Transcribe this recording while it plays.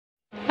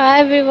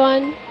Hi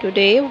everyone,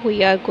 today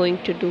we are going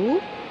to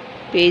do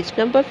page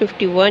number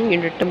 51,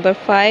 unit number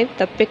 5,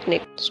 the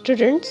picnic.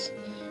 Students,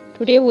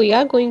 today we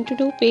are going to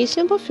do page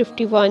number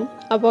 51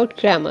 about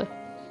grammar.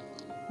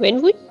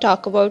 When we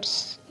talk about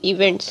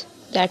events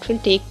that will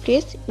take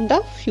place in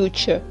the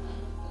future,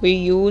 we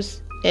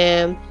use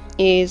am,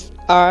 is,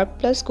 are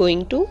plus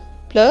going to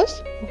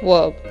plus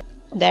verb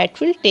that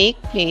will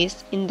take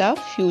place in the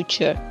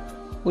future.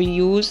 We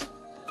use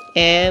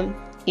am,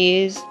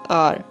 is,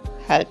 are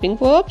helping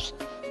verbs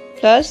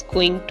plus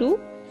going to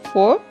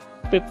for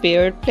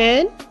prepared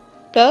plan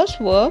plus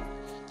verb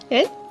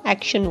and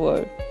action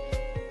word.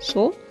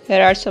 So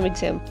here are some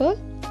examples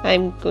I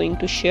am going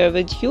to share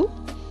with you.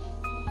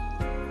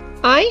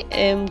 I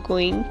am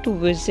going to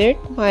visit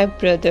my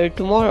brother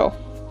tomorrow.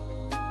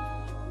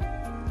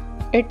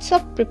 It's a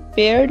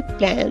prepared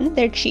plan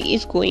that she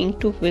is going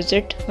to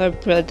visit her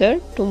brother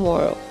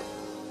tomorrow.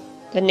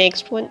 The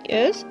next one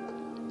is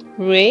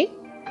Ray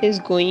is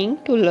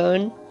going to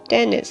learn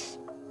tennis.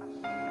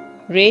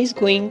 Ray is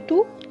going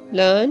to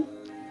learn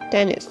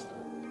tennis.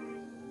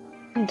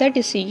 The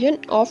decision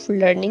of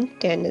learning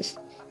tennis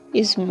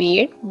is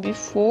made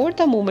before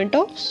the moment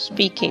of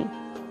speaking.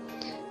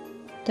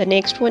 The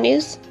next one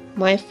is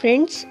my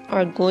friends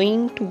are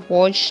going to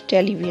watch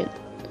television.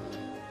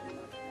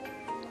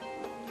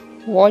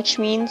 Watch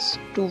means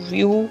to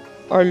view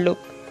or look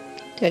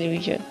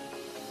television.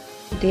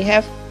 They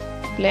have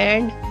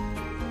planned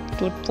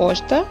to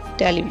watch the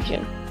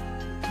television.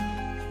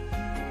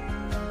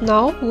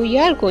 Now we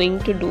are going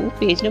to do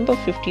page number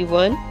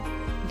 51.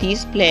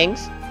 These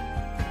blanks.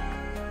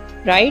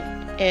 Write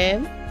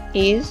am,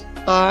 is,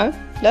 are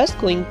plus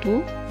going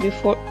to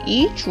before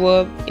each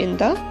verb in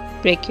the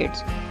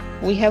brackets.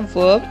 We have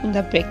verb in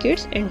the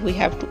brackets and we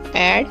have to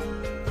add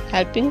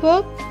helping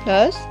verb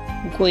plus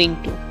going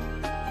to.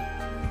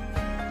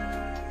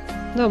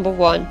 Number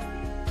 1.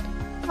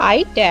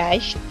 I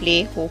dash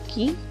play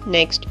hockey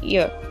next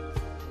year.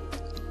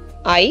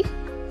 I,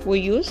 we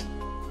use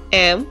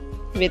am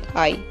with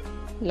I,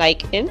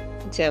 like in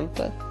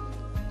example.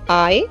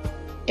 I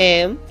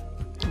am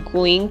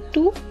going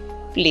to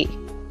play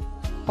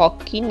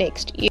hockey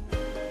next year.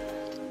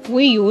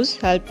 We use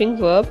helping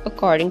verb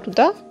according to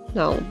the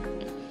noun.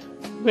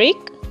 Rick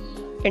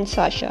and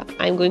Sasha.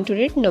 I am going to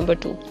read number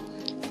 2.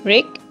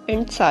 Rick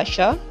and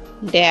Sasha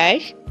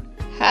dash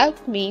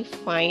help me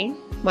find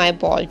my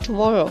ball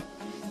tomorrow.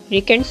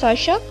 Rick and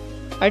Sasha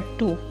are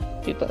two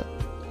people,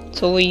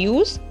 so we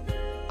use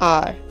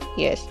are.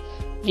 Yes,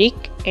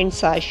 Rick and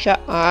Sasha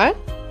are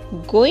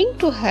going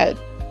to help.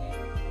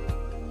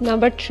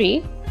 Number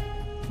 3.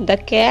 The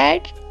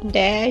cat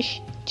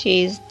dash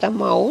chase the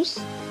mouse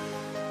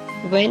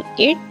when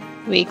it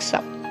wakes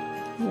up.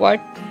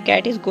 What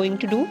cat is going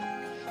to do?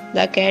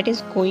 The cat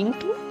is going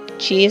to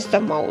chase the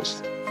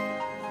mouse.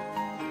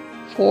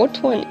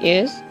 Fourth one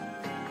is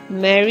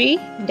Mary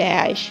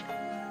dash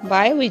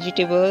buy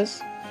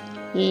vegetables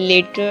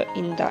later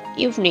in the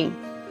evening.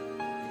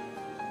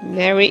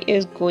 Mary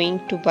is going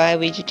to buy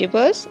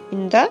vegetables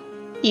in the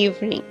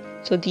evening.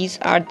 So these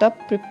are the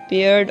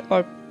prepared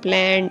or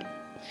planned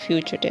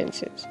future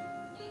tenses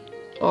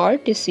or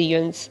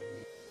decisions.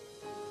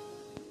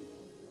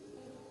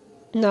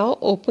 Now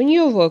open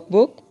your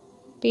workbook,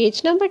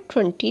 page number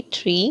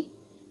 23,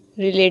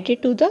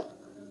 related to the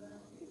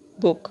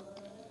book.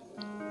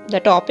 The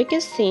topic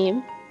is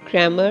same,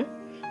 grammar,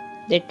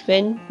 that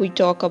when we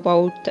talk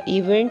about the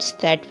events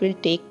that will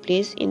take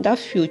place in the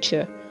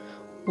future,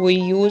 we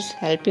use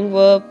helping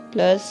verb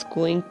plus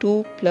going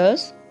to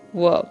plus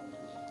verb.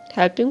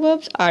 Helping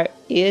verbs are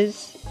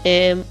is,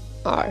 am,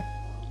 are.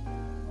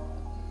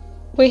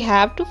 We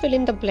have to fill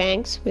in the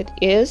blanks with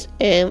is,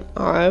 am,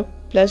 are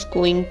plus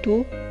going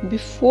to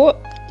before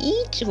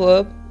each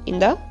verb in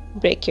the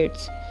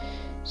brackets.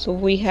 So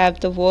we have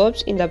the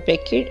verbs in the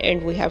bracket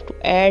and we have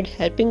to add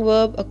helping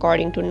verb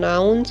according to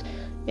nouns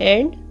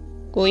and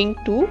going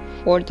to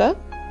for the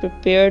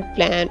prepared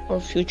plan or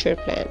future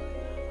plan.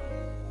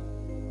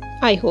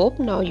 I hope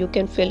now you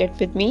can fill it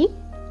with me.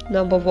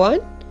 Number 1.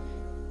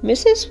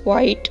 Mrs.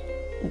 White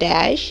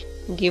dash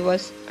give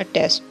us a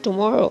test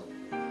tomorrow.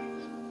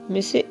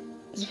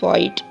 Mrs.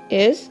 White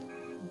is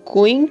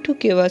going to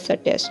give us a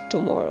test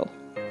tomorrow.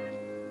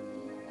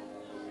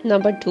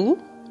 Number 2.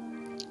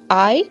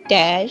 I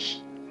dash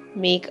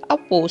make a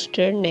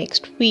poster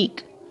next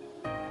week.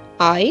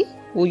 I,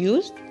 we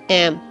use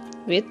am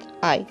with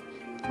I.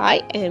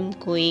 I am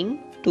going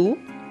to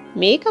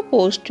make a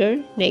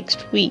poster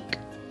next week.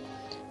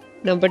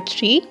 Number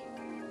 3.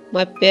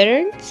 My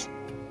parents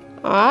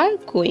are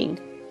going.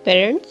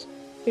 Parents,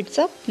 it's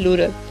a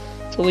plural,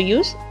 so we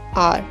use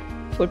are.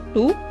 For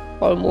two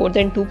or more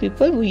than two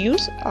people, we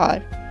use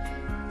are.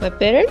 My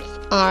parents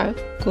are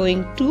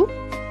going to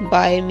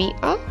buy me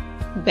a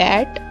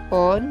bat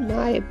on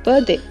my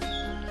birthday.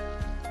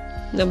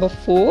 Number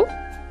 4.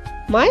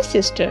 My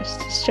sister.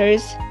 Sister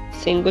is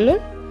singular.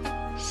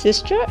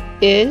 Sister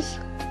is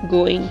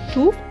going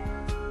to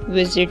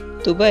visit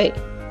Dubai.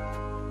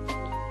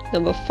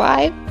 Number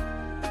 5.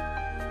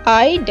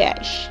 I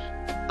dash.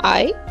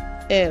 I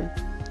am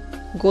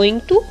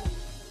going to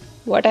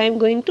what I am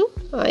going to?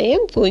 I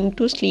am going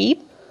to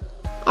sleep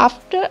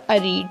after I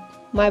read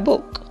my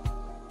book.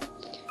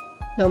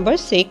 Number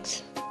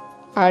 6.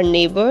 Our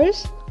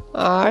neighbors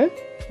are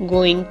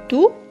going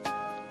to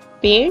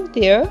paint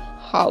their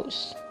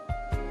house.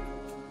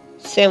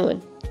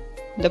 7.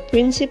 The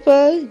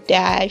principal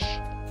dash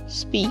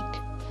speak.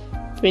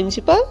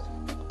 Principal,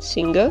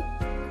 singer.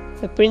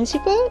 The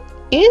principal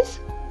is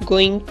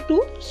going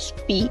to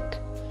speak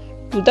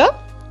to the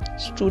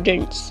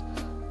students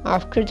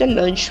after the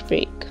lunch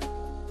break.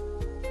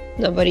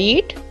 Number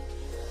 8.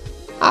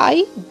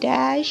 I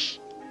dash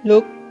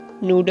look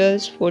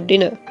noodles for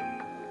dinner.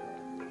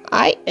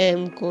 I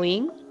am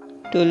going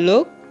to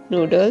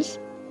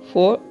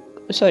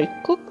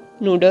cook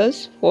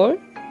noodles for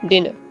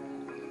dinner.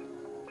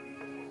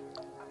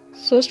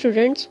 So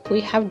students,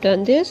 we have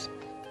done this.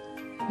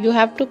 You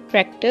have to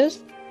practice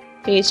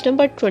page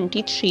number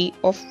 23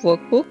 of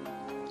workbook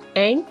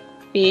and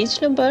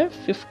page number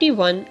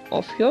 51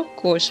 of your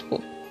course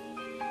book.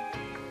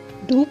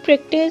 Do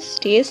practice,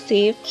 stay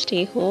safe,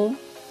 stay home.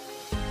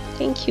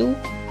 Thank you.